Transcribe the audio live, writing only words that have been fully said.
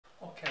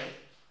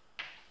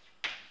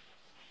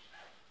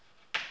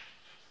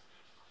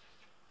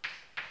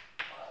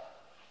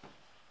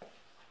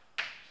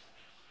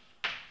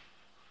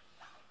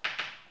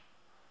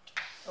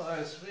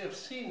as we have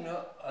seen,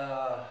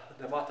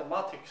 the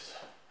mathematics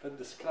that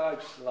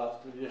describes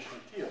large deviation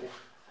theory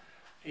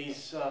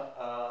is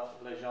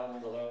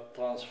Legendre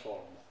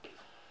transform.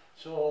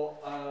 So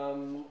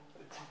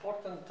it's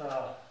important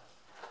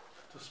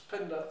to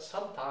spend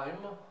some time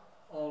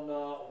on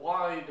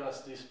why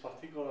does this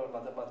particular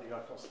mathematical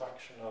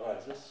construction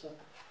arises,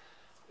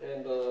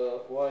 and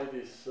why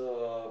this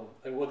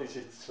and what is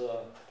its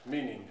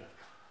meaning.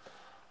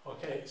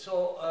 Okay,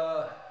 so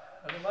I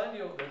remind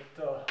you that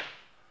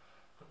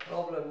the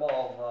problem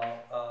of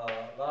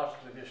large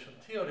deviation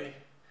theory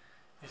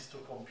is to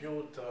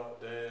compute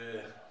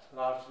the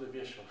large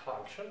deviation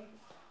function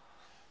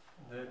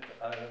that,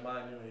 I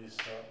remind you, is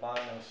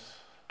minus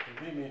the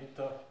limit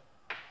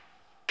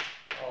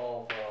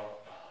of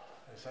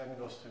as n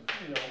goes to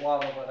infinity,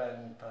 1 over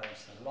n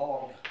times the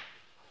log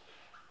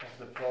of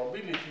the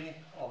probability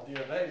of the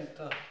event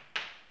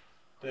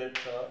that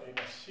in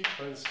a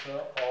sequence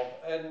of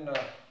n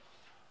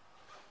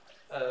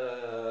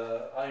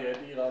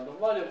IID random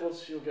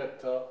variables you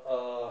get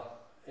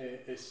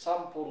a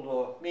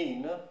sample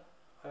mean,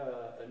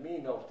 a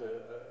mean of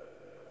the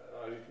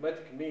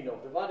arithmetic mean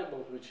of the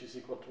variable, which is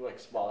equal to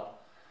x bar,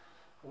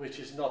 which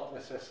is not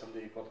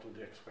necessarily equal to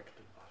the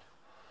expected value.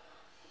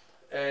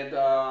 And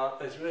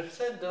as we have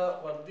said,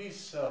 well,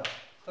 this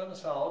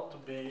turns out to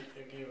be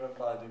given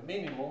by the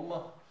minimum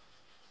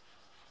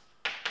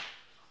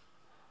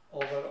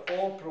over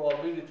all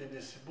probability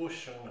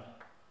distribution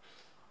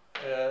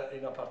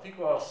in a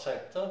particular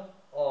set,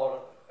 or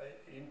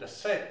in the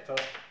set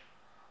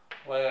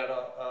where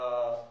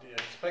the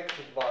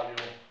expected value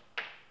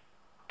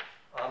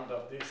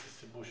under this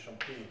distribution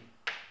P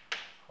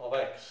of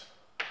x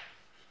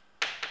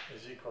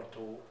is equal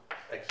to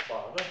x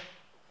bar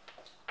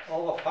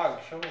of a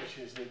function which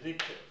is the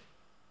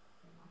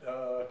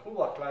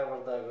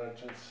Kullback-Leibler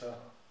divergence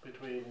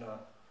between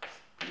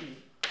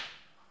P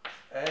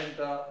and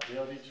the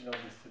original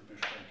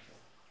distribution Q.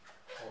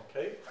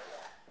 Okay.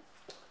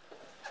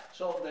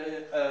 So the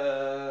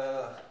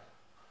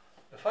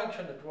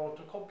function that we want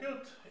to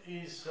compute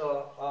is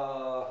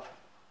the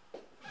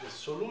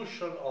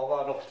solution of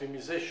an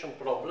optimization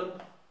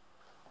problem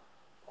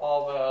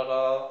over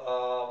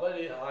a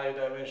very high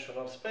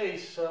dimensional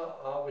space,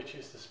 which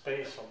is the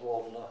space of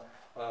all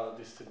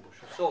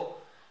distribution. So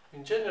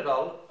in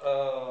general,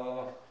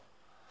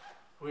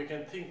 we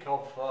can think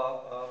of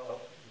a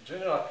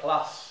general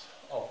class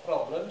of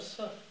problems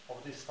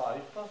of this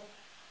type.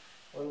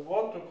 We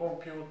want to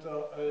compute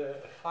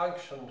a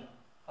function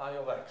I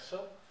of x,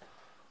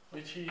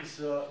 which is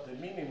the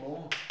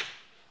minimum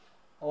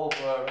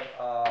over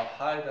a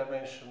high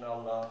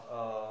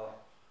dimensional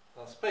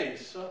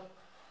space,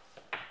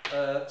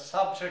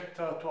 subject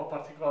to a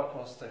particular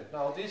constraint.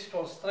 Now this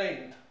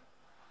constraint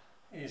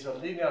is a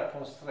linear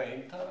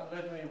constraint.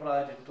 Let me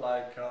write it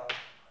like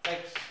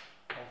x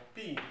of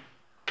p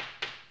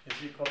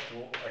is equal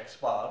to x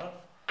bar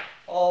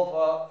of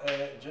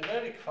a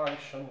generic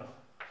function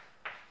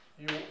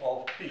u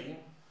of p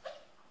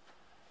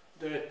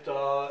that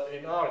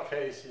in our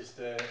case is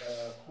the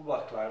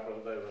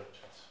Kullback-Leibler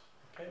divergence.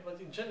 Okay, but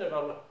in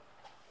general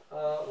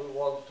we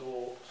want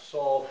to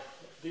solve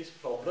this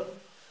problem,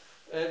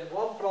 and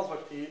one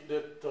property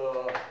that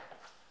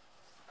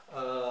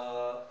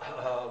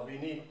we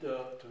need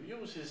to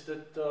use is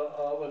that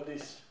well,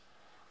 this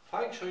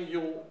function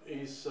u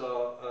is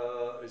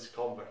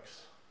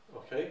convex.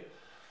 Okay.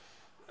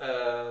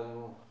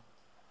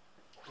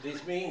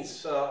 This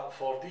means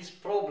for this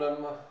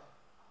problem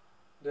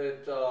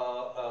that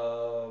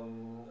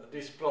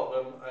this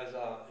problem has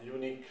a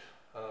unique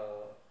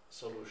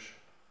solution.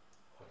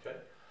 Okay,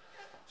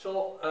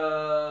 so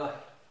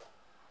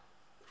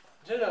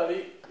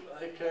generally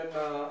I can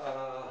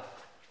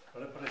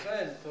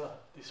represent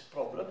this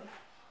problem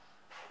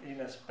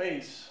in a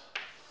space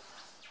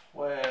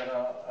where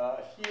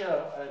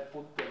here I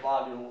put the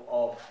value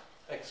of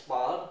x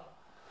bar,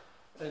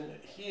 and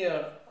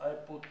here I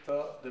put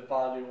the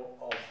value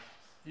of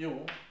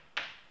u.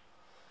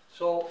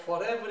 So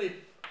for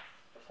every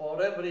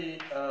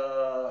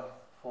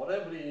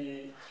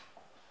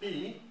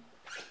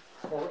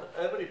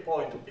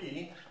point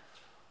p,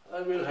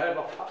 I will have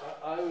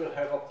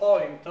a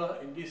point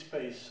in this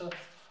space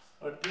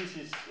where this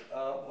is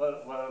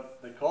where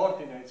the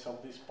coordinates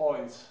of these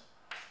points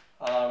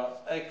are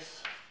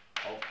x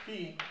of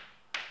p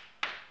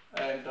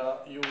and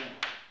u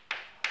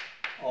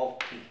of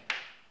p.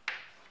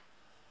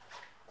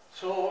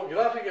 So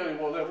graphically,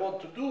 what I want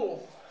to do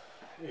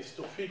is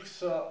to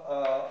fix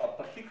a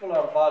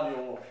particular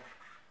value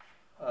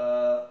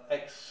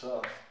x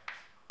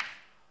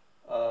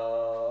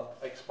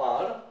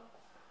bar,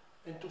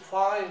 and to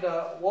find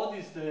what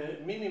is the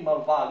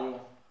minimal value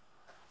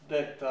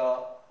that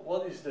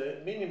what is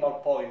the minimal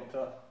point,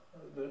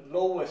 the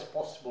lowest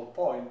possible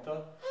point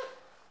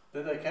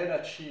that I can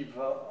achieve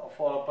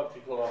for a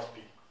particular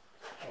p.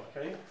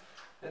 Okay.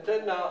 And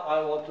then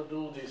I want to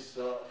do this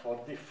for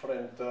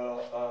different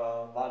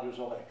values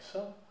of x,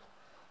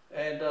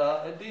 and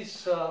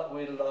this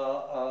will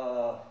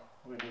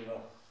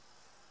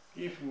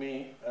give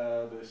me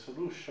the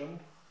solution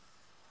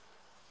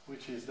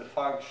which is the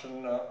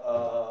function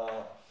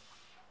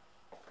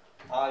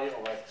I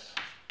of x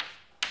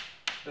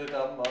that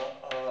I'm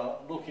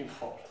looking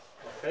for.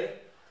 Okay,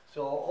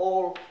 so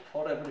all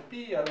for every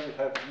p I will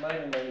have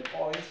many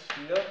points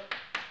here,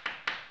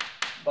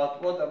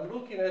 but what I'm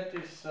looking at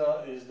is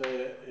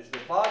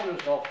the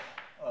values of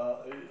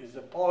is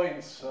the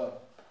points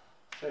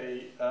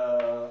say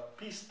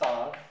p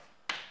star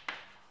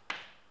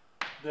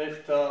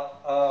that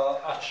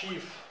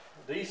achieve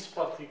this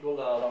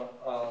particular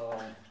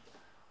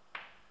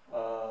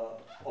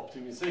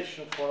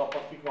optimization for a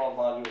particular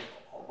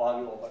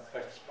value of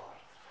x bar.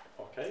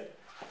 Okay,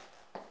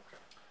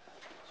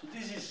 so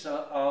this is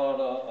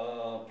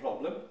our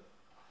problem,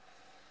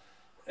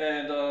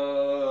 and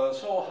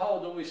so how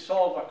do we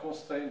solve a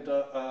constraint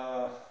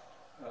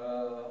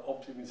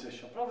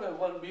optimization problem?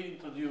 Well, we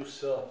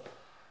introduce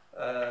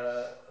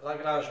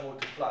Lagrange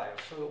multiplier.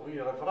 So we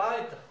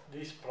rewrite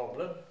this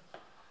problem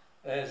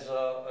as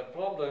a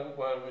problem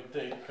where we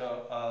take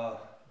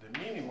the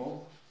minimum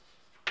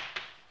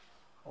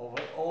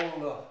over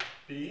all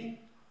p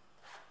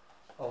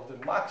of the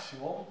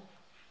maximum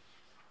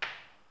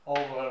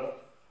over,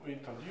 we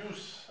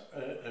introduce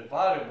a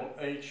variable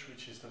h,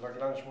 which is the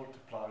Lagrange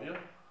multiplier,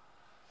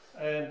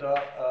 and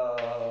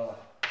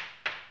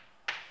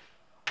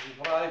we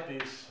write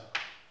this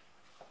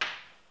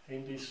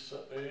in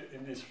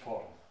this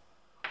form.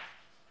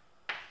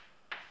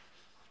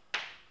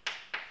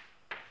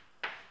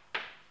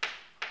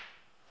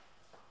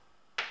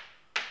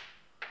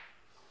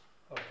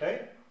 Okay,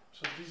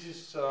 so this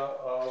is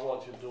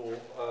what you do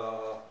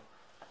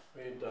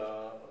with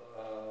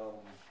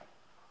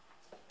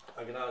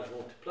Lagrange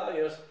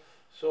multipliers.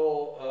 So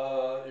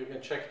you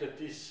can check that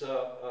this,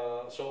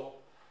 so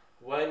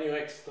when you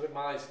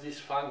extremize this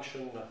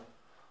function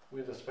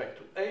with respect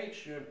to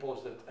h, you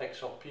impose that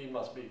x of p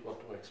must be equal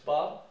to x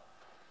bar,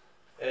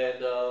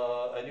 and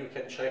you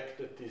can check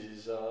that this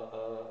is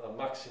a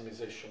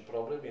maximization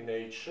problem in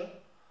h,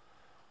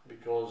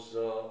 because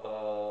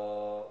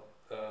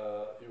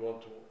you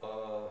want to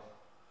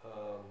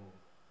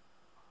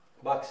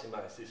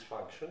maximize this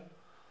function,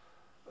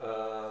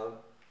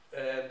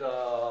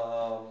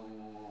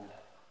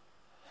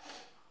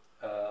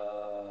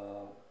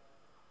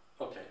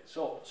 okay,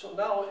 so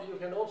now you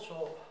can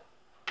also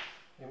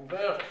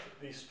invert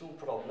these two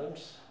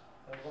problems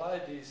and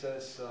write this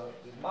as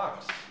the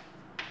max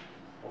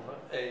over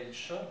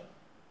h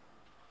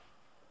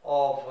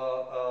of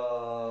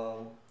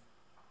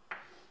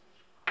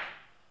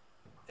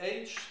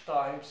h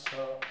times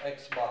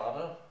x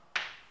bar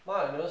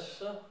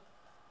minus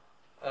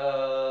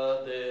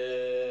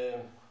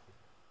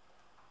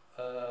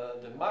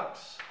the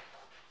max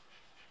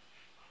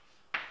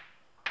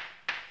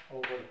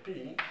over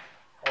p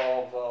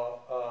of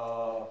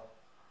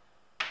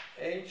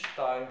h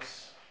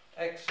times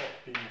x of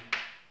p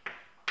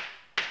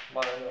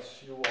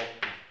minus u of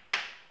p.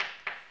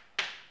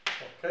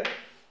 Okay,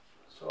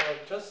 so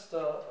I've just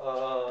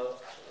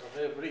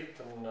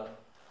rewritten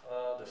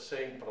the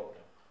same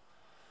problem.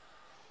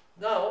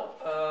 Now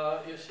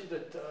you see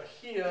that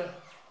here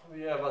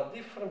we have a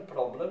different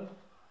problem,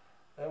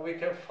 and we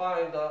can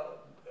find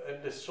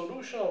the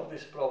solution of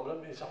this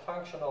problem is a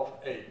function of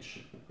h.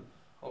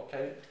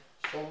 Okay,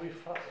 so we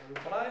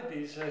write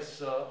this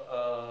as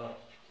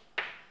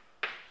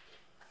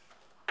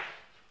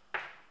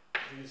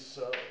this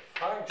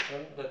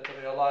function that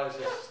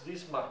realizes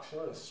this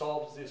maximum and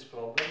solves this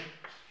problem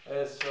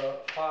as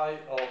phi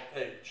of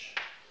h.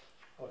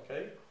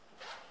 Okay,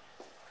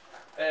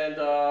 and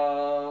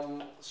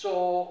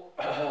so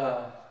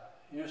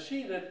you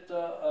see that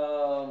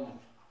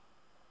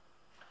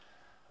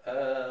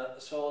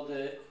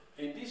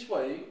in this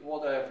way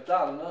what I have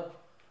done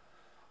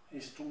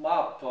is to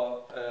map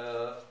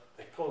a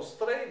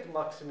constraint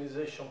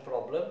maximization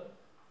problem,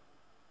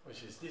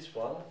 which is this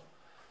one,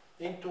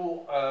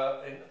 into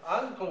an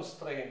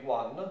unconstrained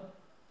one,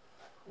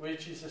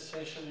 which is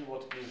essentially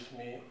what gives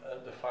me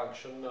the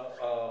function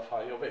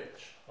phi of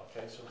h.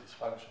 Okay, so this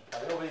function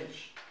phi of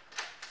h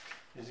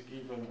is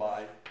given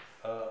by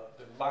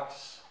the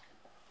max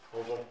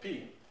over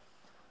p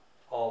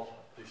of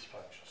this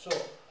function. So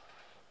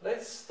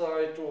let's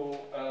try to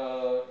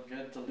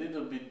get a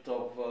little bit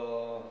of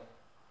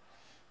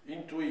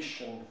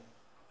intuition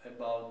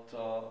about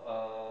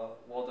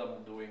what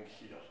I'm doing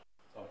here.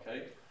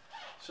 Okay,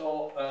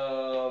 so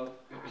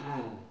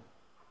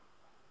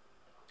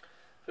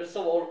first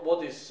of all,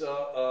 what is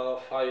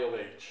phi of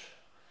h?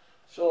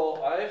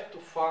 So I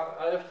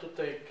have to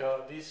take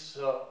this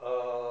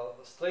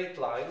straight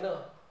line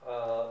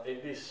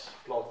in this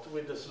plot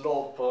with the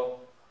slope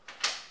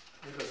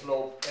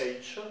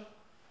h.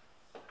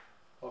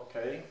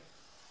 Okay,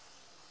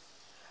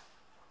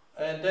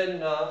 and then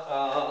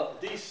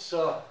this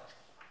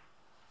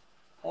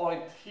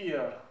point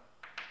here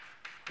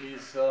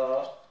is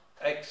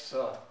x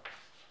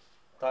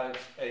times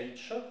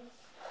h,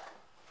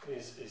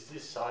 is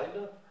this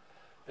side,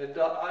 and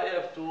I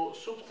have to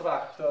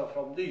subtract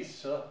from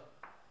this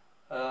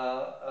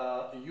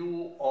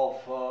u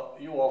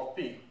of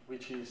p,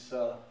 which is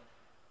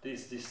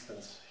this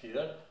distance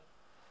here,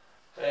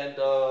 And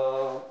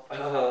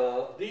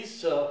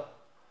this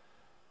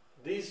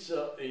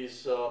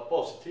is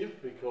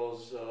positive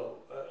because,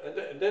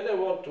 and then I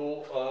want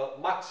to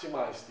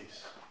maximize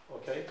this,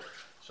 okay?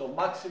 So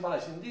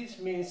maximizing this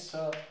means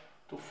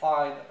to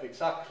find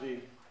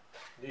exactly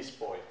this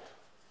point,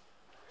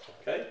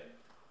 okay?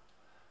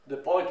 The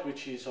point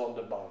which is on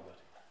the boundary.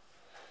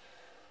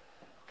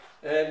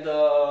 And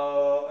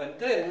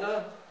then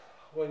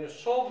when you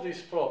solve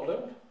this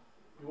problem,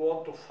 you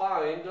want to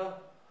find,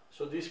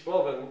 so this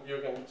problem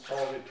you can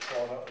solve it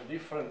for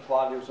different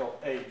values of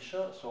h,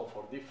 so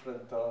for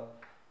different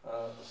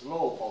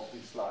slope of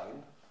this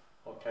line,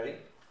 okay?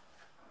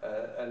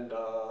 And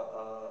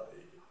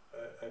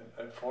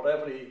for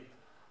every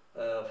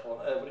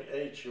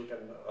h you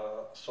can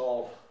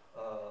solve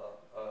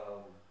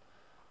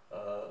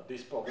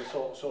this problem.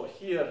 So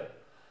here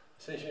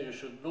essentially you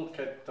should look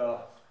at the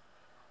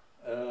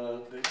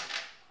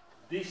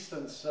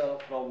distance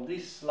from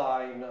this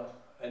line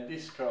and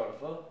this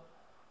curve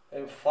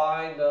and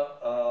find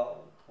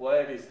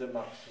where is the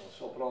maximum.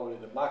 So probably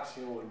the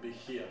maximum will be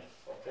here,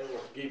 okay?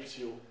 What gives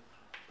you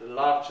the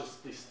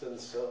largest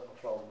distance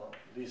from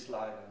this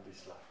line and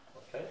this line,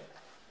 okay?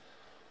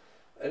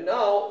 And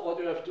now what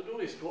you have to do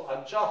is to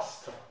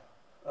adjust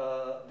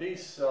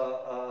this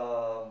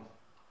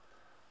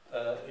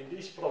in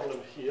this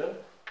problem here.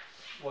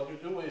 What you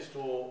do is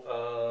to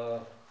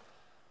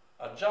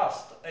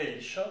adjust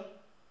h,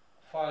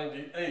 find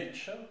the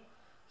h,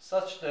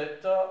 such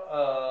that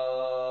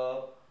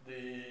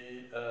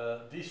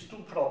these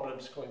two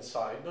problems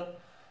coincide.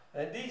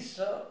 And this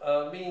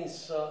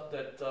means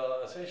that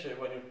essentially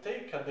when you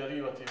take a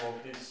derivative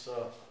of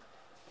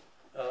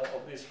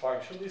this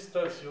function, this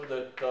tells you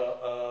that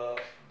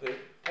the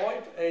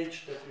point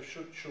h that you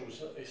should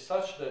choose is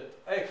such that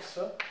x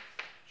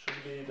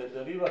should be the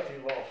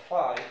derivative of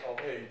phi of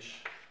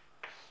h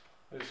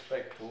with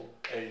respect to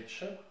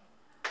h.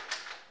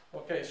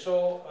 Okay,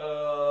 so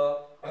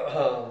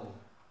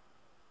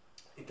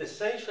it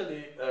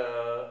essentially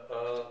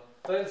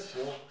tells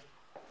you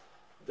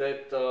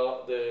that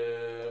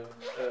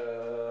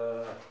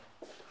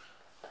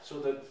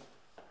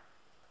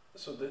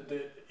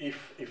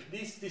if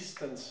this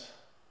distance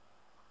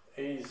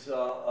is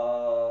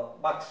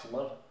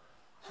maximal,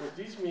 so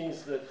this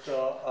means that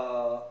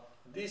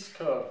this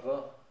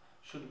curve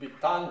should be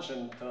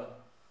tangent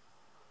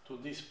to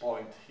this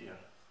point here,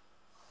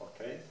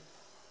 okay?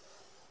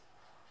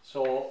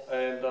 So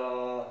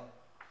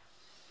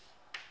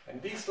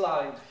and this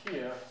line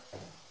here,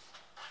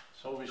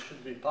 so we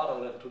should be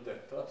parallel to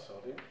that.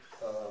 Sorry,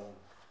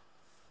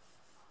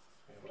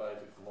 we write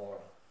it more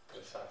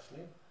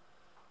precisely.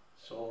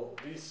 So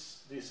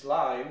this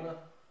line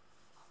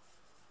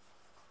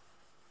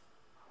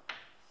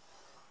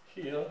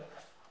here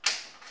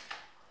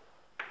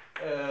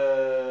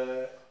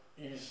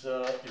is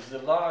the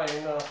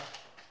line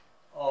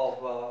of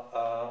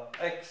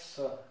x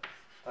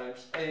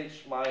times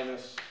h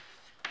minus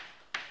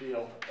phi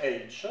of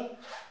h,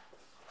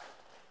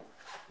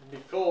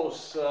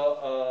 because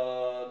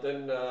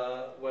then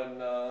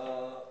when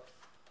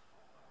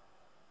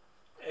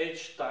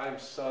h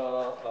times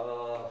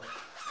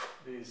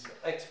this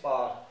x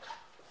bar,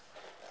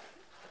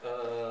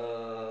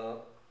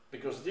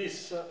 because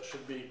this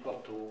should be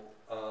equal to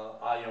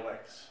I of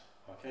x.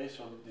 Okay,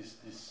 so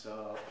these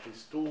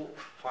two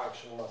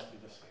functions must be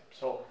the same.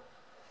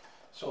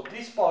 So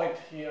this point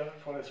here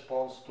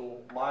corresponds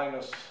to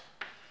minus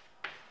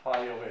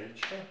phi of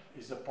h,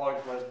 is the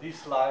point where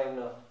this line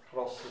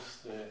crosses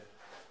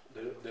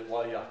the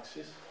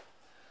y-axis,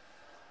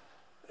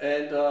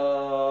 and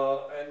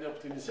the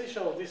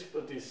optimization of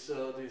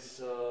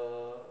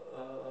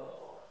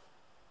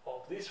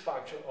this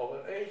function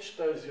over h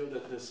tells you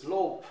that the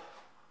slope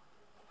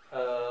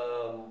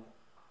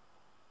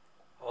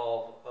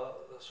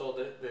so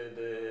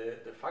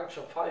the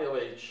function phi of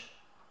h,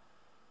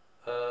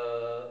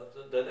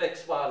 that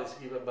x bar is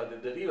given by the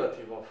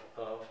derivative of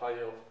phi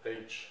of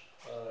h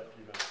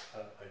given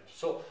h.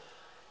 So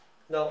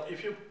now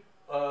if you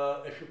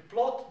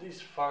plot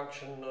this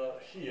function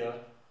here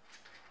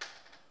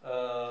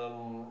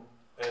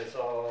as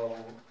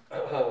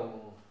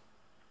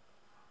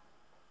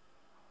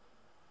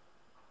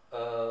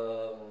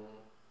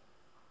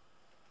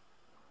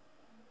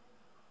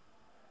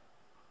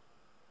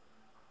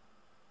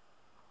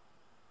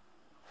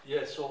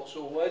yes,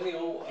 so when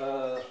you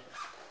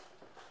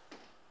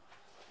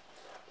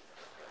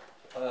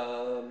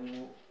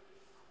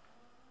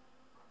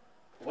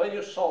when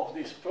you solve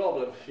this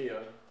problem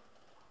here,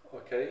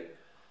 okay,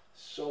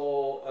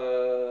 so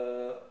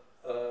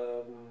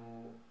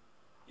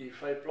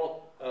if I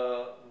plot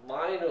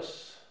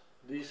minus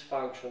this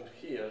function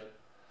here,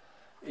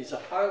 is a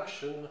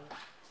function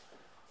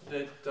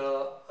that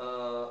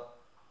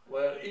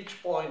where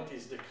each point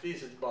is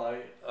decreased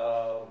by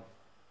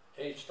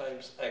h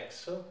times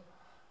x.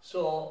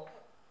 So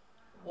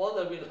what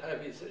I will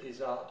have is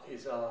a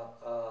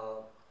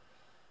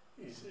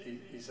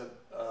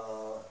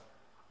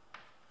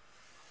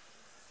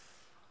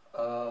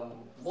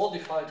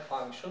modified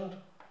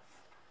function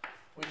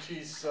which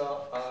is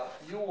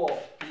u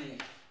of p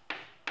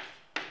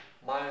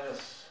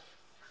minus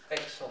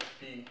x of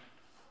p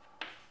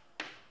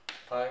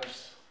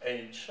times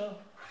h.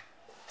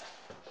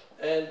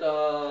 And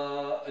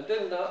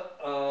then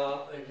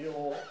if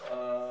you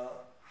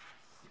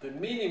the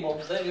minimum,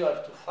 then you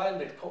have to find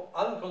the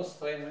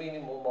unconstrained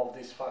minimum of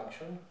this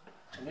function.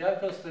 And the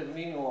unconstrained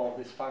minimum of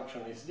this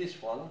function is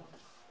this one,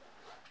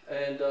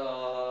 and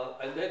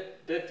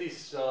that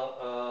is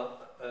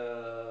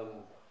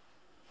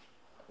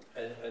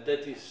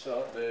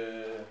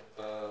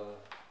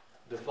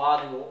the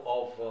value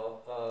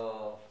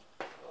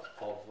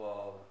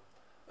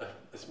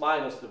it's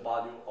minus the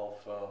value of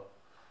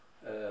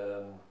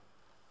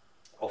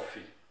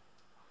phi.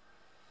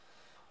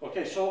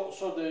 Okay,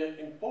 so the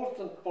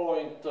important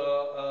point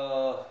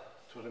to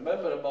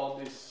remember about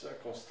this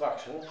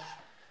construction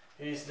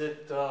is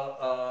that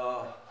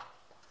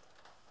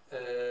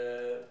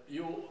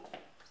you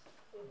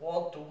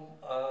want to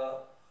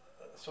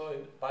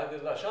by the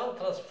Legendre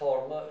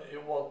transform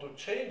you want to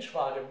change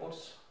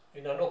variables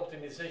in an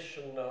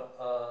optimization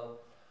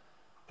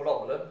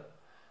problem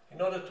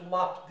in order to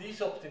map this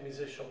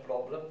optimization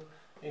problem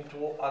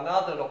into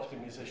another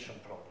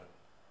optimization problem.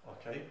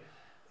 Okay,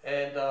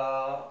 and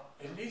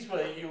in this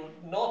way you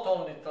not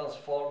only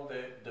transform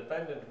the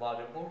dependent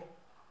variable,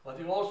 but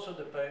you also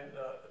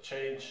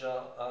change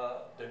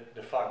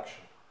the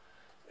function.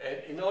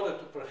 And in order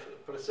to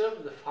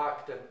preserve the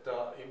fact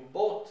that in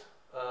both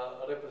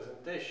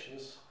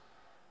representations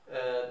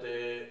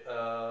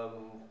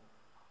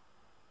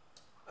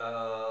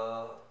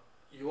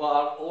you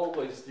are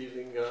always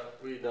dealing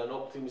with an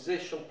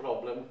optimization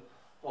problem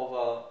of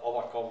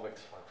a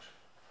convex function.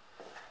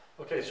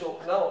 Okay, so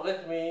now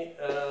let me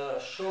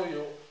show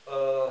you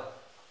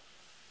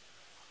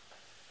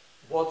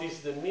what is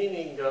the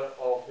meaning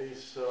of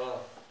this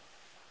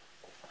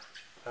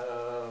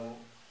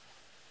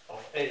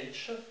of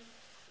H.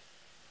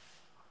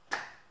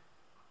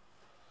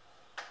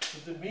 So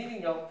the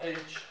meaning of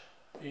H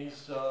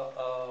is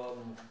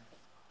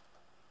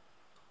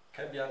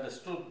can be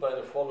understood by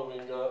the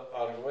following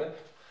argument.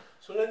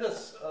 So let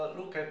us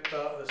look at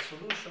the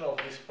solution of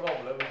this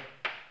problem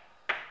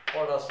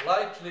for a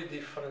slightly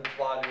different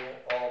value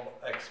of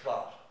x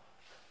bar.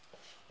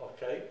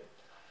 Okay.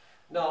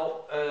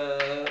 Now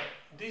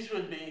this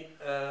will be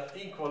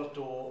equal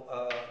to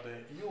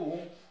the u,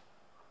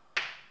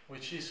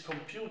 which is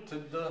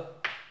computed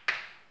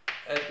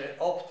at the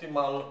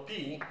optimal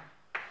p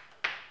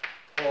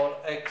for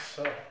x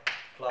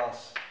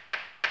plus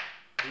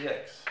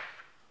dx.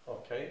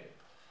 Okay,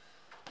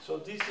 so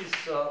this is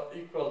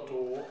equal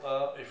to,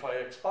 if I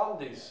expand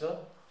this,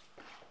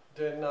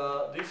 then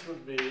this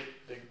will be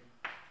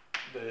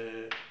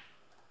the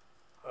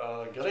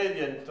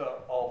gradient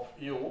of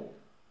u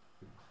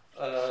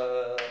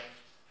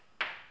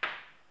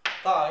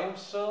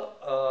times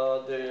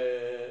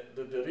the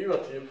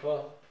derivative,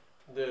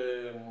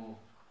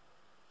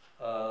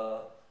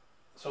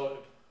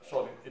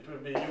 sorry, it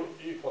will be u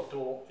equal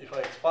to, if I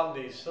expand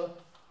this,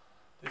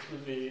 this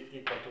will be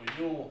equal to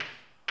u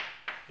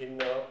in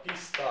p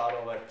star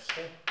of x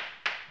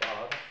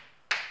bar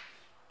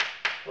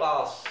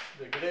plus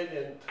the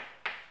gradient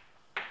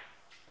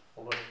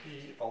over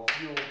p of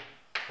u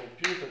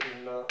computed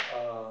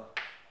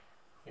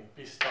in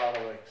p star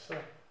of x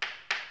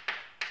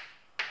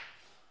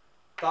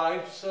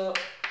times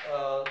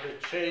the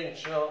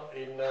change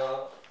in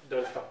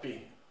delta p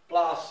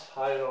plus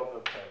higher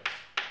order terms.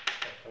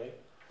 Okay.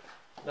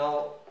 Now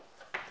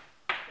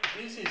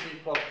this is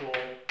equal to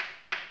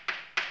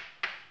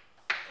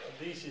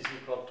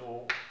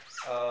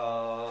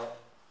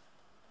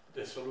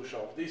the solution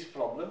of this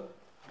problem,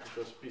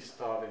 because p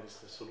star is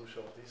the solution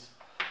of this.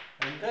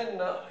 And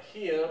then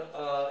here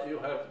you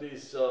have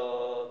this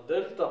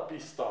delta p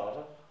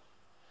star,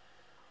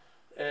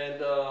 and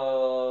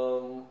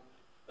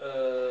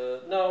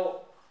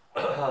now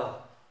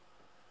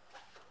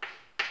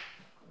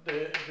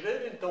the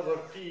gradient over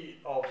p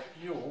of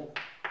u,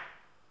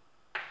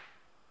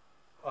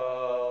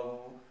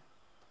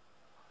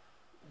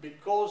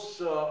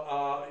 because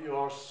you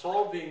are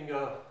solving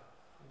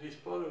this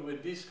problem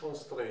with this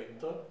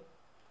constraint,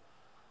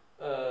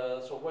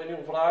 so when you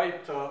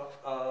write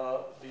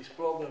this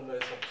problem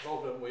as a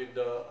problem with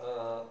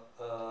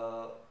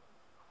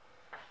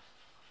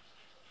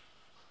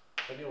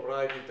when you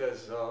write it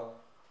as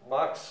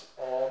max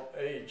on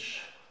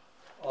h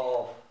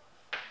of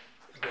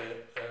the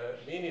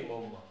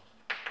minimum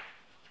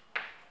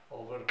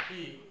over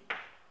p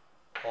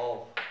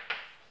of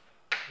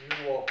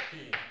u of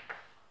p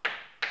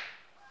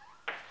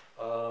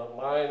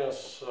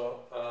minus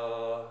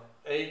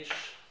h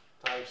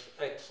times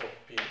x of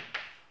p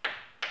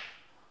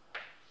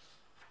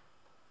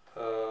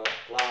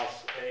plus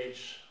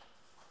h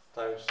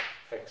times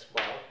x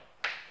bar.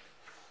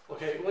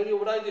 Okay, when you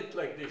write it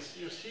like this,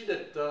 you see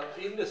that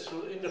in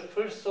the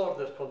first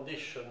order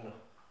condition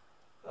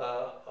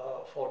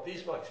for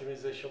this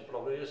maximization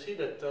problem, you see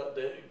that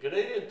the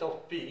gradient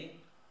of p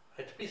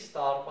at p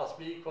star must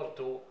be equal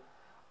to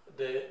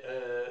the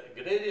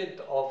gradient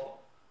of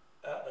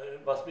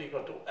must be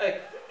equal to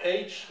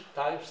h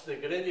times the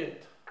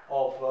gradient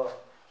of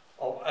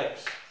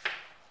x.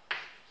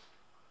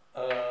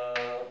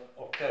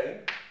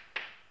 Okay.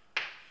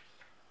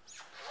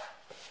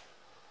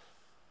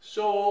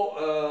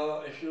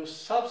 So if you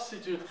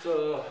substitute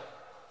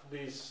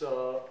this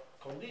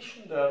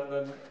condition there,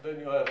 then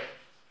you have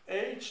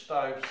h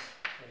times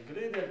the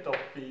gradient of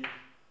p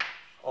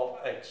of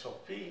x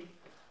of p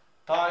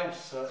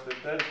times the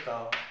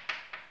delta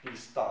p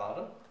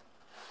star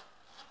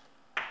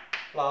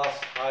plus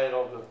higher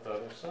order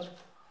terms.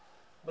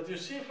 But you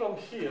see from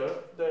here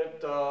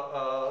that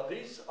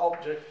this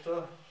object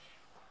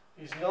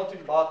is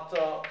nothing but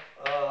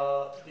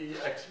the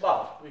x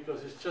bar,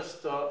 because it's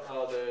just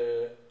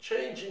the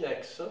change in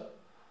x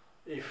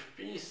if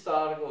p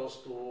star goes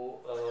to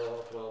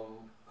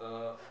from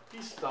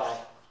p star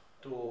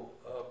to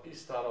p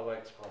star of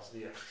x plus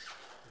dx.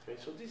 Okay,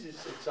 so this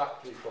is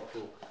exactly equal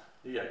to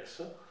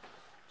dx.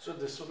 So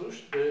the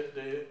solution,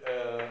 the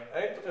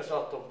end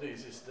result of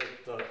this is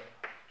that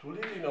to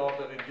lead in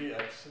order in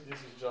dx, this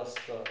is just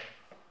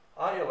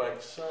I of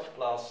x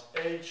plus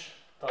h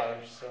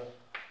times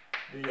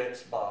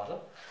dx bar.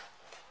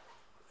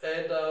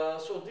 And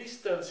so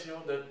this tells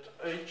you that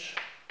h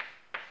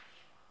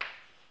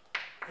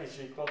is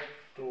equal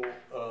to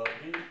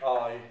di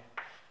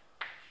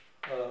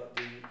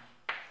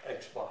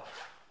dx bar.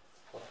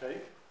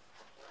 Okay.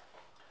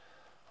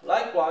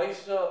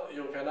 Likewise,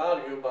 you can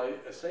argue by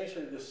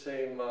essentially the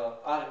same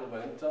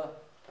argument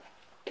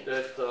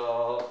that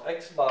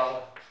x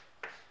bar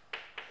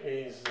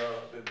is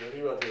the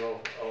derivative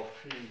of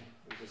phi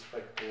with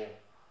respect to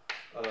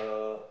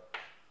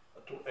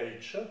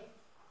h.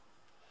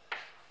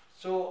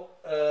 So,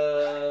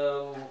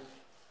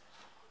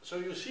 so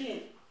you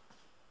see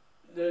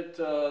that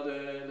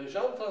the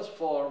Legendre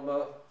transform,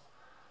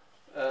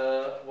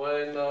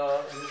 when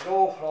you go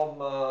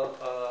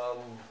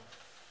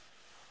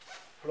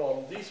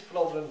from this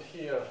problem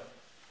here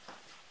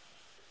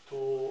to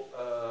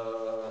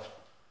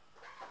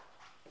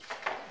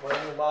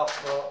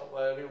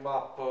where you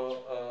map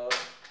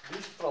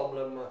this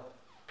problem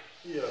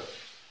here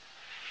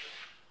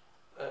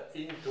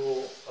into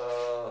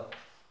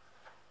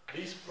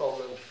this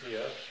problem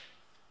here,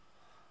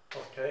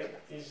 okay,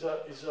 is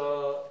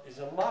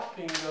a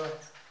mapping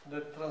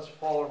that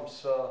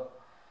transforms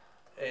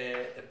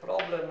a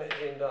problem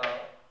in a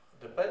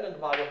dependent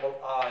variable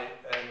I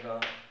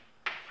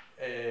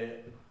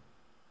and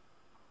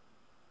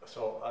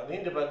so an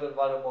independent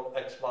variable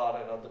x bar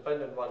and a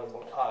dependent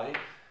variable I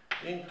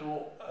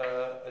into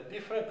a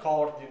different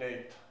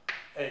coordinate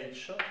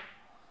h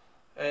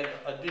and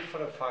a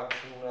different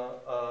function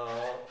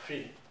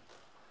phi.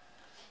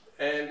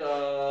 And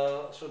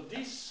so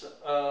this,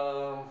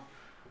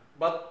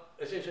 but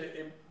essentially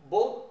in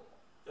both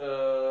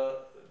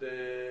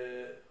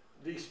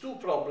these two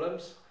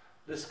problems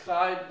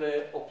describe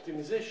the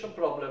optimization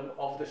problem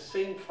of the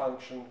same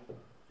function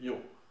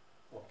u.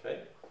 Okay,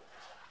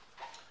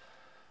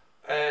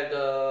 and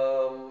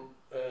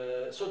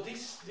so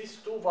these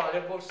two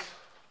variables,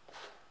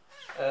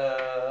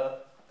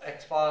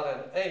 x bar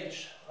and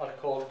h, are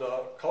called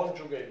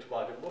conjugate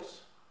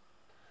variables,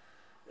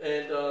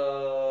 and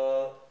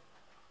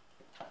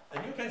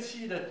you can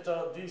see that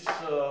this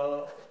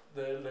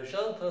the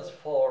Legendre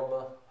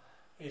transform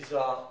is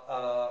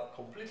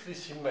completely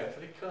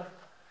symmetric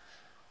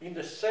in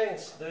the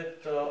sense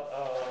that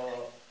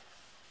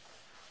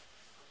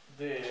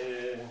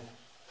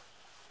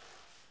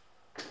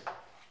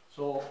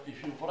so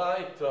if you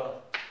write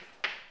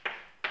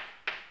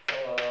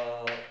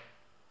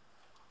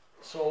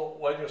so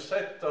when you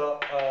set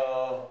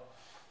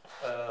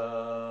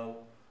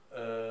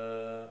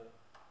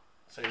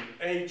say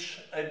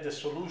h at the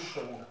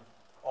solution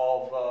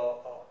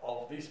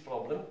of this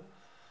problem,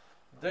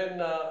 then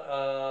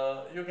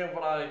you can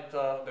write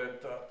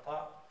that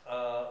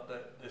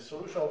the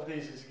solution of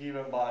this is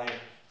given by,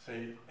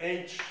 say,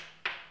 h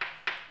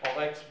of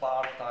x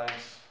bar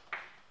times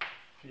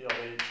phi of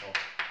h of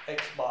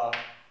x bar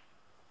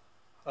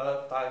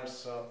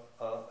times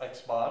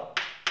x bar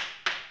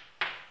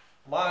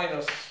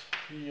minus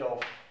phi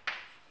of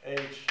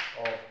h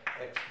of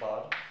x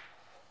bar,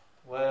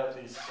 where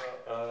this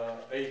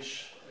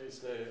h is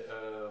the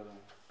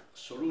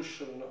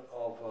solution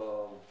of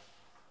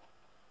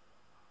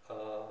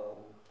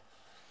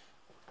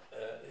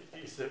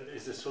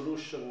is the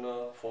solution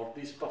for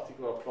this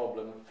particular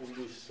problem in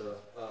this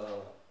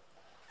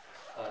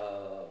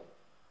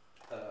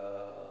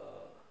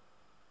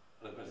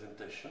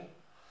representation.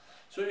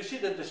 So you see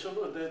that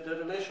the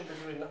relation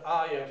between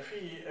I and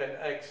phi and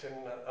x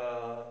and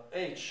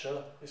h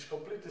is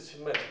completely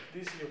symmetric.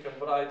 This you can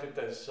write it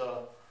as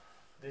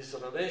this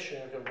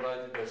relation, you can write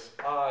it as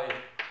I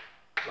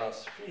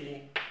plus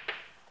phi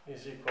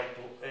is equal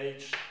to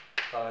h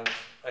times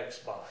x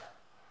bar.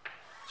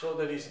 So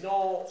there is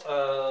no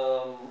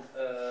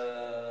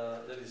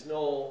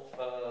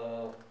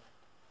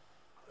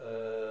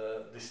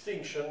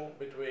distinction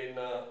between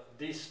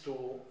these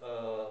two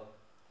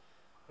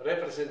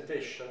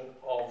representation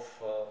of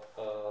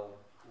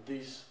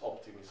this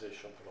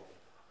optimization problem.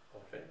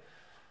 Okay.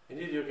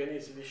 Indeed, you can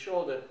easily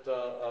show that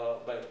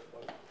by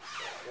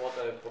what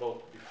I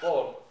wrote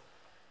before,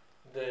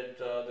 that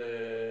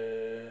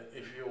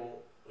if you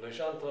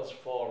Legendre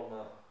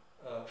transform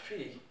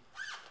phi,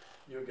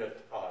 you get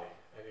I,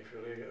 and if you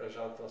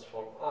Legendre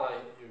transform I,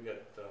 you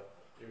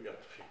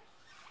get phi.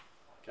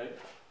 Okay.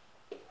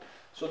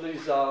 So there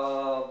is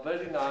a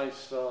very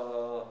nice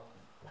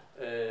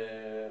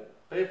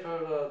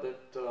paper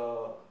that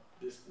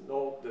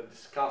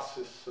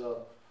discusses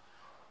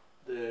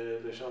the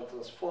Legendre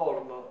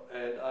transform,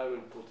 and I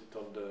will put it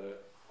on the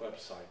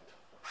website.